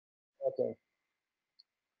Okay.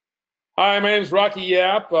 Hi, my name is Rocky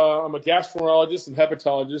Yapp. I'm a gastroenterologist and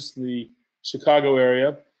hepatologist in the Chicago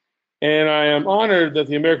area, and I am honored that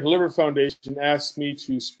the American Liver Foundation asked me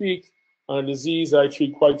to speak on a disease I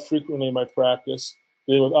treat quite frequently in my practice,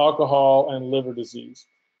 dealing with alcohol and liver disease.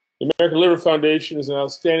 The American Liver Foundation is an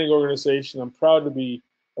outstanding organization. I'm proud to be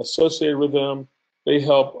associated with them. They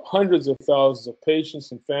help hundreds of thousands of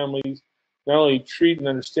patients and families not only treat and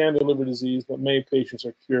understand their liver disease, but many patients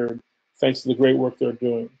are cured thanks to the great work they're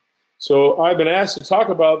doing. So I've been asked to talk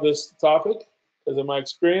about this topic because of my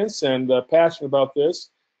experience and passion about this.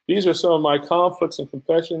 These are some of my conflicts and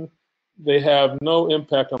confession. They have no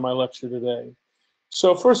impact on my lecture today.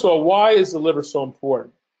 So first of all, why is the liver so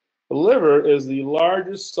important? The liver is the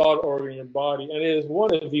largest solid organ in your body, and it is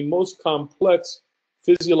one of the most complex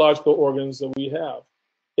physiological organs that we have.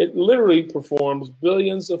 It literally performs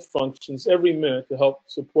billions of functions every minute to help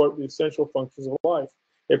support the essential functions of life.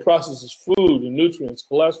 It processes food and nutrients,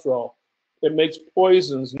 cholesterol. It makes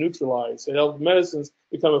poisons neutralize. It helps medicines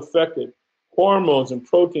become effective. Hormones and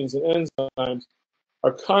proteins and enzymes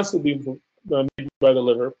are constantly made by the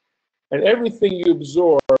liver, and everything you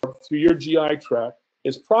absorb through your GI tract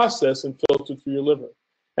is processed and filtered through your liver.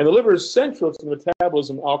 And the liver is central to the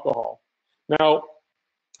metabolism of alcohol. Now,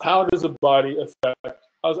 how does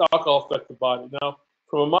alcohol affect the body? Now,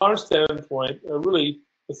 from a modern standpoint, really,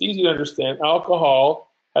 it's easy to understand. Alcohol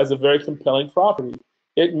has a very compelling property.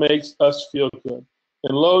 It makes us feel good.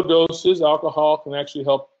 In low doses, alcohol can actually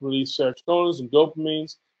help release serotonins and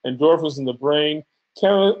dopamines, endorphins in the brain,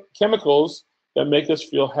 chemicals that make us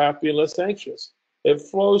feel happy and less anxious. It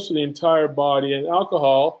flows through the entire body, and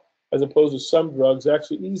alcohol, as opposed to some drugs,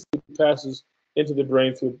 actually easily passes into the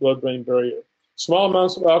brain through the blood-brain barrier. Small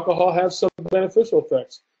amounts of alcohol have some beneficial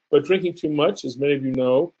effects, but drinking too much, as many of you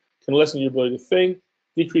know, can lessen your ability to think,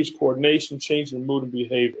 decrease coordination, change your mood and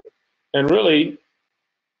behavior. And really,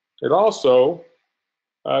 it also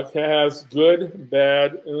has good,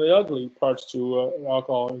 bad, and the ugly parts to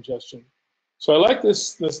alcohol ingestion. So I like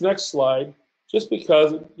this next slide just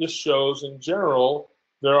because it just shows in general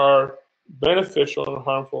there are beneficial and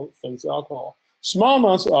harmful things to alcohol. Small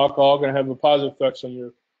amounts of alcohol are going to have a positive effects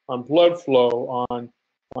on blood flow,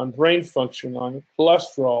 on brain function, on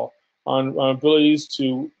cholesterol, on abilities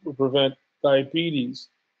to prevent diabetes,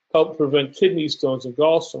 help prevent kidney stones and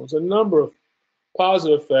gallstones, a number of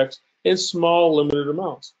positive effects in small, limited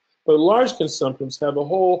amounts. But large consumptions have a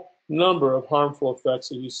whole number of harmful effects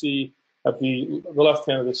that you see at the left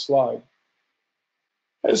hand of this slide.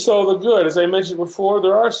 And so the good, as I mentioned before,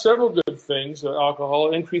 there are several good things.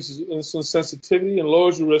 Alcohol increases insulin sensitivity and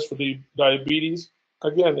lowers your risk for diabetes,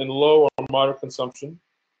 again, in low or moderate consumption.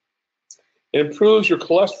 It improves your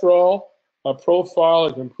cholesterol profile.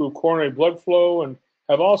 It can improve coronary blood flow and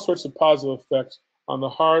have all sorts of positive effects on the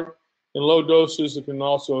heart. In low doses, it can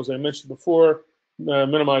also, as I mentioned before,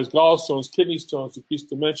 minimize gallstones, kidney stones, decrease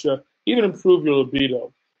dementia, even improve your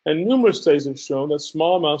libido. And numerous studies have shown that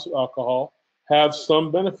small amounts of alcohol have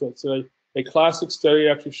some benefits. A classic study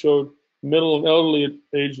actually showed middle and elderly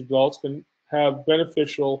age adults can have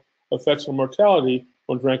beneficial effects on mortality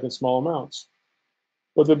when drank in small amounts.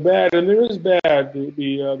 But the bad, and there is bad,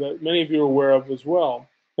 that many of you are aware of as well.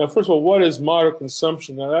 Now, first of all, what is moderate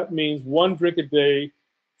consumption? Now, that means 1 drink a day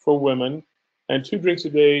for women and 2 drinks a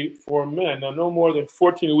day for men. Now, no more than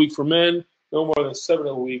 14 a week for men, no more than 7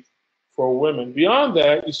 a week for women. Beyond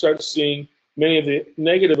that, you start seeing many of the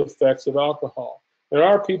negative effects of alcohol. There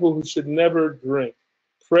are people who should never drink.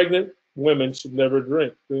 Pregnant women should never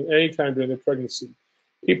drink any time during their pregnancy.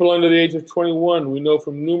 People under the age of 21, we know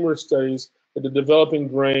from numerous studies that the developing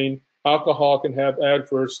brain, alcohol can have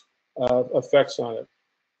adverse effects on it.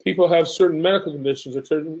 People have certain medical conditions or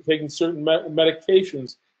taking certain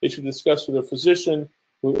medications they should discuss with their physician,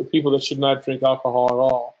 with people that should not drink alcohol at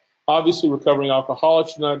all. Obviously, recovering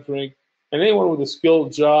alcoholics should not drink, and anyone with a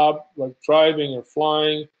skilled job like driving or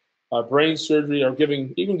flying, brain surgery, or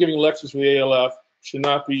even giving lectures for the ALF should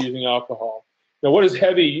not be using alcohol. Now, what is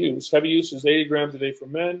heavy use? Heavy use is 80 grams a day for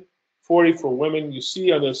men, 40 for women. You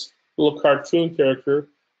see on this little cartoon character,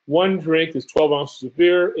 1 drink is 12 ounces of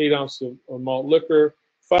beer, 8 ounces of malt liquor,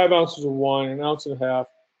 5 ounces of wine, and 1.5 ounces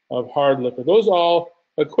of hard liquor. Those all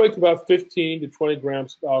equate to about 15 to 20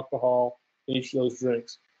 grams of alcohol in each of those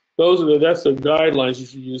drinks. That's the guidelines you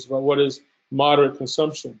should use about what is moderate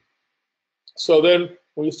consumption. So then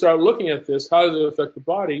when you start looking at this, how does it affect the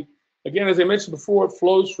body? Again, as I mentioned before, it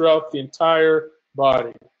flows throughout the entire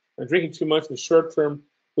body. And drinking too much in the short term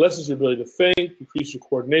lessens your ability to think, decrease your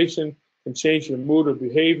coordination, can change your mood or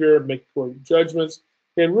behavior, make poor judgments,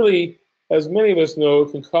 and really, as many of us know,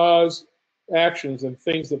 can cause actions and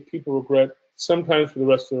things that people regret sometimes for the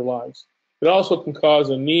rest of their lives. It also can cause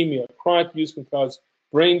anemia. Chronic use can cause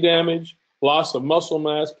brain damage, loss of muscle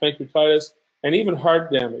mass, pancreatitis, and even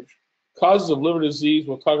heart damage. Causes of liver disease,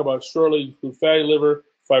 we'll talk about shortly, include fatty liver,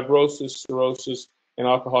 fibrosis, cirrhosis, and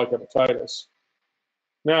alcoholic hepatitis.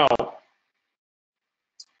 Now,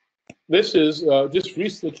 this is just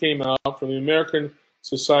recently came out from the American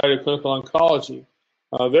Society of Clinical Oncology.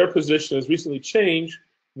 Their position has recently changed.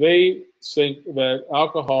 They think that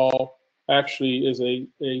alcohol actually is a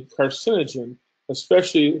carcinogen,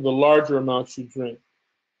 especially the larger amounts you drink.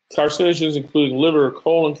 Carcinogens including liver,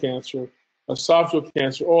 colon cancer, esophageal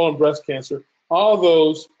cancer, oral and breast cancer, all of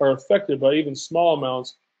those are affected by even small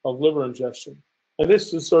amounts of liver ingestion. And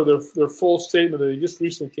this is sort of their full statement that they just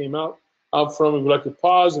recently came out from. And we'd like to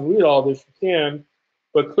pause and read all this if you can.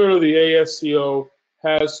 But clearly the ASCO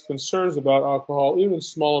has concerns about alcohol, even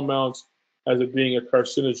small amounts, as it being a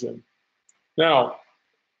carcinogen. Now,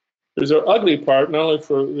 there's an ugly part, not only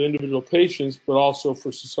for the individual patients, but also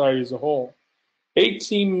for society as a whole.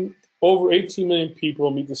 Over 18 million people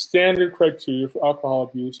meet the standard criteria for alcohol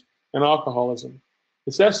abuse and alcoholism.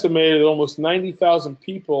 It's estimated that almost 90,000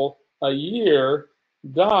 people a year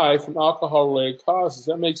die from alcohol-related causes.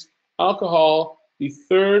 That makes alcohol the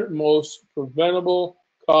third most preventable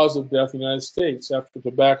cause of death in the United States after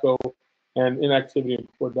tobacco and inactivity and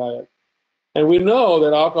poor diet. And we know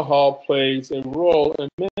that alcohol plays a role in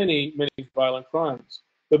many, many violent crimes.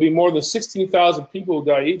 There'll be more than 16,000 people who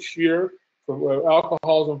die each year where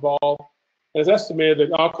alcohol is involved. And it's estimated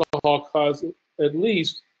that alcohol causes at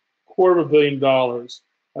least $250 million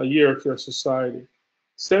a year to our society.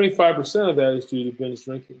 75% of that is due to binge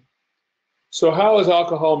drinking. So how is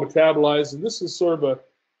alcohol metabolized? And this is sort of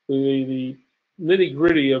the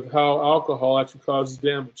nitty-gritty of how alcohol actually causes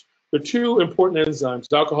damage. There are two important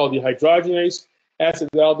enzymes, alcohol dehydrogenase,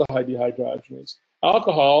 acetaldehyde dehydrogenase.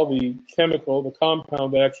 Alcohol, the chemical, the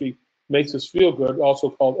compound that actually makes us feel good, also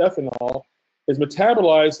called ethanol, is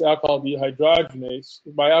metabolized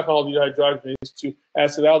by alcohol dehydrogenase to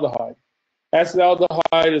acetaldehyde.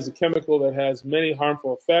 Acetaldehyde is a chemical that has many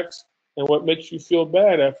harmful effects and what makes you feel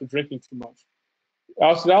bad after drinking too much.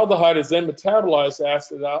 Acetaldehyde is then metabolized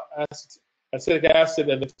to acetic acid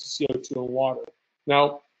and CO2 and water.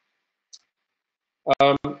 Now,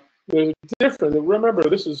 there's a difference. Remember,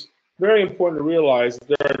 this is very important to realize.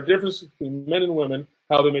 There are differences between men and women,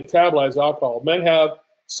 how they metabolize alcohol. Men have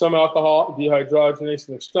some alcohol dehydrogenase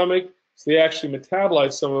in their stomach, so they actually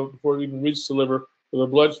metabolize some of it before it even reaches the liver or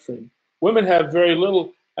the bloodstream. Women have very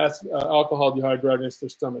little alcohol dehydrogenase in their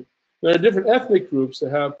stomach. There are different ethnic groups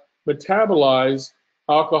that have metabolized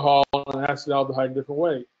alcohol and acetaldehyde in a different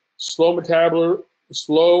way. Slow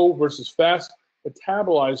versus fast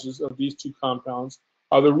metabolizers of these two compounds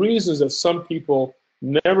are the reasons that some people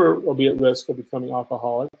never will be at risk of becoming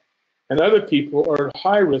alcoholic, and other people are at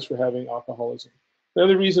high risk for having alcoholism.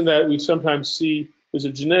 Another reason that we sometimes see is a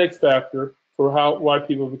genetic factor for why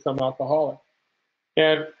people become alcoholic.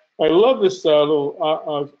 And I love this little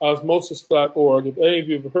osmosis.org. If any of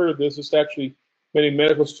you have heard of this, it's actually many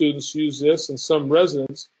medical students use this and some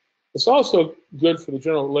residents. It's also good for the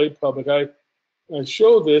general lay public. I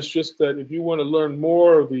show this just that if you want to learn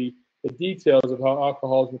more of the details of how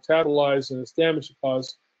alcohol is metabolized and its damage it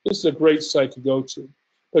causes, this is a great site to go to.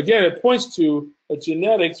 But again, it points to that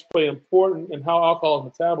genetics play important in how alcohol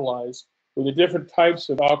is metabolized with the different types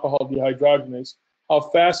of alcohol dehydrogenase, how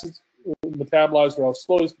fast it's metabolized or how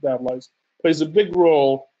slow it's metabolized, plays a big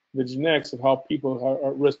role in the genetics of how people are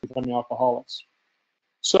at risk of becoming alcoholics.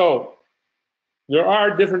 So there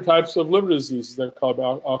are different types of liver diseases that are called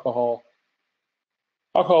alcoholic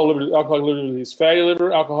liver disease. Fatty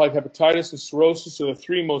liver, alcoholic hepatitis, and cirrhosis are the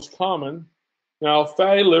three most common. Now,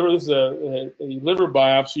 fatty liver, this is a liver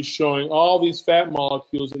biopsy showing all these fat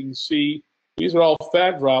molecules that you can see. These are all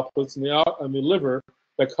fat droplets in the liver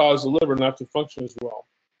that cause the liver not to function as well.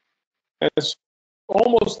 And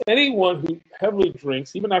almost anyone who heavily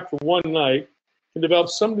drinks, even after one night, can develop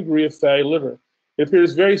some degree of fatty liver. It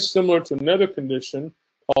appears very similar to another condition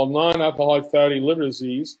called non-alcoholic fatty liver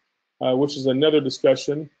disease, which is another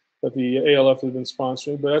discussion that the ALF has been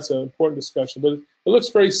sponsoring, but that's an important discussion. But it looks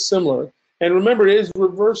very similar. And remember, it is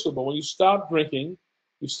reversible. When you stop drinking,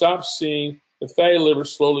 you stop seeing the fatty liver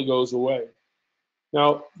slowly goes away.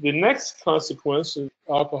 Now, the next consequence of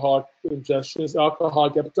alcoholic ingestion is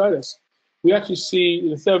alcoholic hepatitis. We actually see,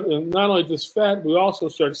 instead of not only just fat, we also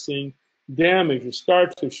start seeing damage or scar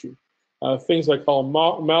tissue, things like called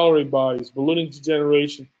Mallory bodies, ballooning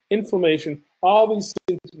degeneration, inflammation, all these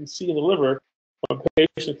things you can see in the liver when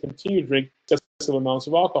patients continue to drink excessive amounts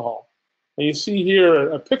of alcohol. And you see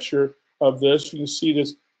here a picture of this. You can see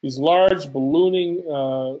this these large ballooning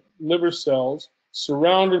liver cells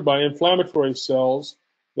surrounded by inflammatory cells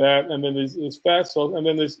and then these fat cells, and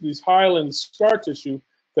then there's these hyaline scar tissue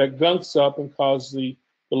that gunks up and causes the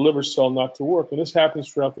liver cell not to work. And this happens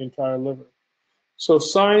throughout the entire liver. So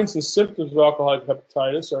signs and symptoms of alcoholic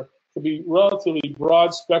hepatitis can be relatively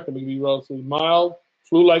broad spectrum. They can be relatively mild,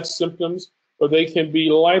 flu-like symptoms, or they can be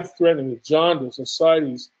life-threatening with jaundice,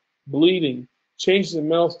 ascites, bleeding, changes in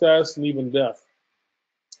mental status, and even death.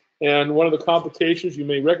 And one of the complications, you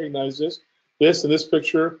may recognize this and this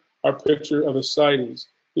picture are a picture of ascites.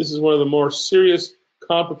 This is one of the more serious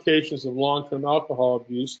complications of long-term alcohol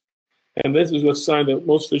abuse. And this is a sign that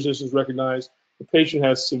most physicians recognize the patient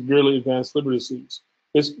has severely advanced liver disease.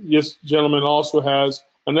 This gentleman also has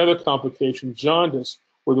another complication, jaundice,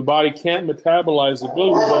 where the body can't metabolize the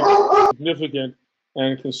bilirubin, significant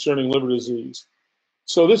and concerning liver disease.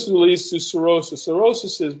 So this leads to cirrhosis.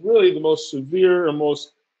 Cirrhosis is really the most severe and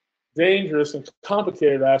most dangerous and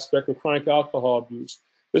complicated aspect of chronic alcohol abuse.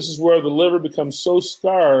 This is where the liver becomes so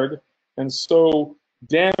scarred and so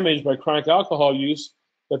damaged by chronic alcohol use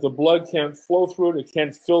that the blood can't flow through it, it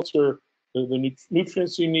can't filter the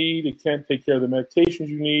nutrients you need, it can't take care of the medications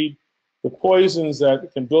you need. The poisons that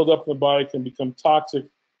can build up in the body can become toxic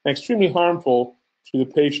and extremely harmful to the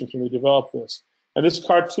patients when they develop this. And this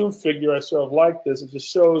cartoon figure, I sort of like this. It just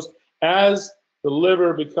shows as the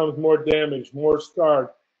liver becomes more damaged, more scarred,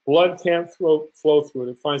 blood can't flow through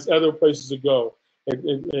it. It finds other places to go.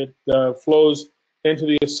 It flows into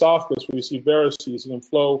the esophagus where you see varices. It can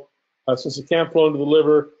flow, since it can't flow into the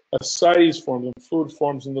liver, ascites forms and fluid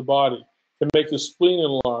forms in the body. It can make the spleen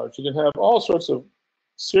enlarge. It can have all sorts of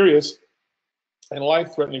serious and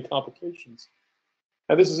life-threatening complications.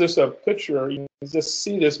 And this is just a picture. You can just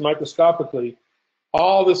see this microscopically.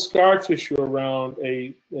 All the scar tissue around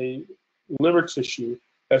a liver tissue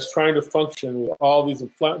that's trying to function with all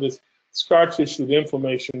this scar tissue, the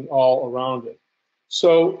inflammation all around it.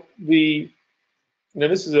 So now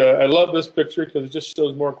this is I love this picture because it just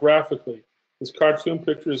shows more graphically. This cartoon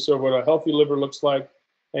picture is sort of what a healthy liver looks like,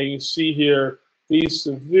 and you can see here these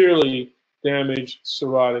severely damaged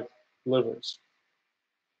cirrhotic livers.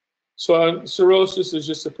 So cirrhosis is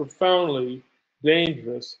just a profoundly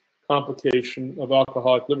dangerous complication of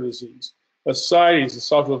alcoholic liver disease. Ascites,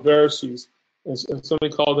 esophageal varices, and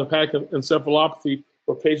something called hepatic encephalopathy,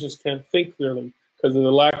 where patients can't think clearly because of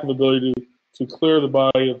the lack of ability to clear the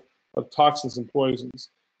body of toxins and poisons.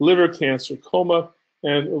 Liver cancer, coma,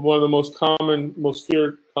 and one of the most common, most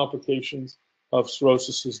feared complications of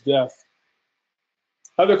cirrhosis is death.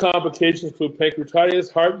 Other complications include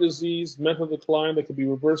pancreatitis, heart disease, mental decline that can be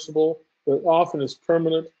reversible, but often is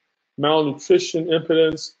permanent, malnutrition,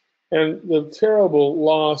 impotence, and the terrible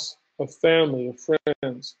loss of family and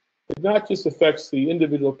friends. It not just affects the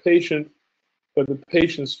individual patient, but the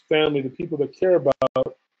patient's family, the people that care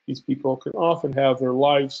about these people can often have their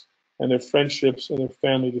lives and their friendships and their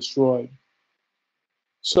family destroyed.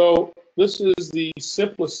 So this is the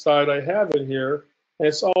simplest side I have in here, and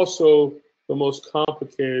it's also the most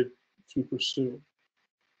complicated to pursue.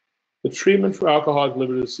 The treatment for alcoholic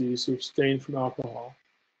liver disease, to abstain from alcohol.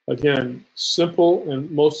 Again, simple, and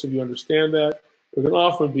most of you understand that, but can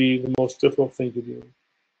often be the most difficult thing to do.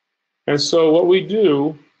 And so what we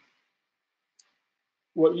do,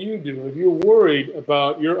 what you do, if you're worried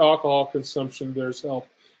about your alcohol consumption, there's help.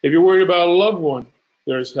 If you're worried about a loved one,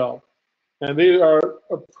 there's help. And they are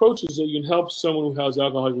approaches that you can help someone who has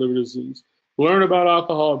alcoholic liver disease. Learn about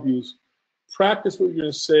alcohol abuse. Practice what you're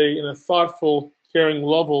going to say in a thoughtful, caring,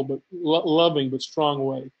 loving but strong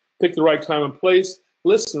way. Pick the right time and place.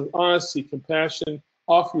 Listen with honesty, compassion.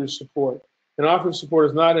 Offer your support. And offering support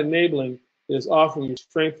is not enabling. It is offering your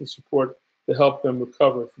strength and support to help them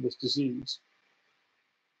recover from this disease.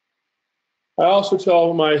 I also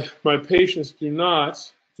tell my patients, do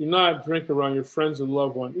not drink around your friends and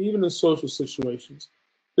loved ones, even in social situations.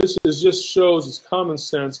 This just shows it's common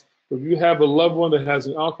sense. If you have a loved one that has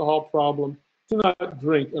an alcohol problem, do not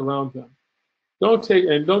drink around them. Don't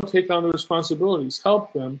take on the responsibilities.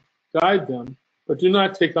 Help them, guide them, but do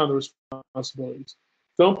not take on the responsibilities.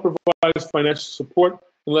 Don't provide financial support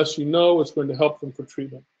unless you know it's going to help them for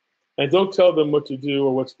treatment. And don't tell them what to do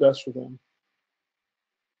or what's best for them.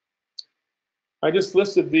 I just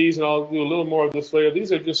listed these, and I'll do a little more of this later.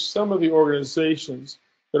 These are just some of the organizations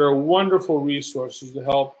that are wonderful resources to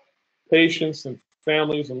help patients and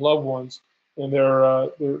families and loved ones in their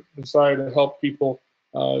desire to help people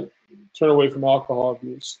turn away from alcohol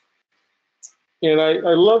abuse. And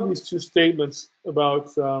I love these two statements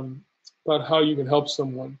about how you can help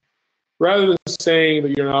someone. Rather than saying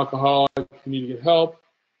that you're an alcoholic, you need to get help,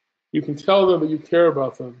 you can tell them that you care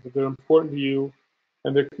about them, that they're important to you,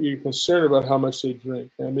 and they're concerned about how much they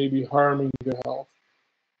drink, and it may be harming their health.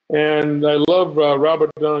 And I love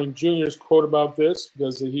Robert Downey Jr.'s quote about this,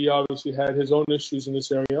 because he obviously had his own issues in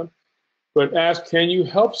this area. But ask, can you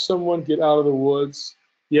help someone get out of the woods?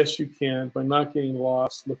 Yes, you can, by not getting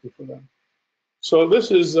lost looking for them. So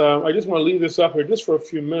this is, I just want to leave this up here just for a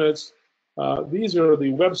few minutes. These are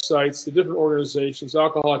the websites, the different organizations: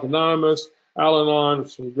 Alcoholics Anonymous, Al-Anon,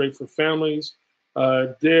 which is great for families,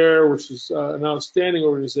 DARE, which is an outstanding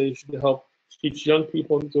organization to help teach young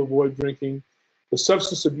people to avoid drinking. The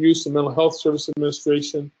Substance Abuse and Mental Health Service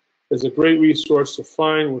Administration is a great resource to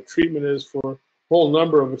find where treatment is for a whole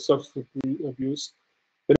number of substance abuse.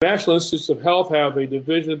 The National Institutes of Health have a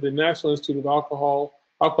division, the National Institute of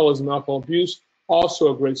Alcoholism and Alcohol Abuse,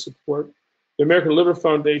 also a great support. The American Liver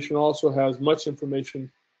Foundation also has much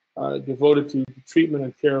information devoted to the treatment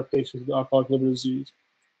and care of patients with alcoholic liver disease.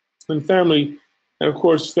 And family, and of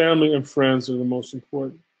course, family and friends are the most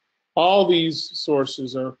important. All these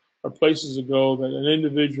sources are places to go that an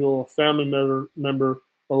individual, a family member,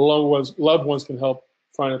 or loved ones can help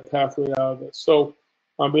find a pathway out of it. So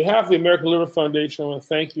on behalf of the American Liver Foundation, I want to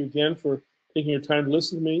thank you again for taking your time to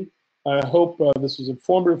listen to me. I hope this was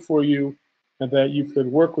informative for you, and that you could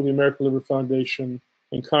work with the American Liver Foundation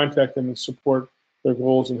and contact them and support their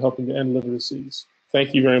goals in helping to end liver disease.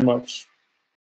 Thank you very much.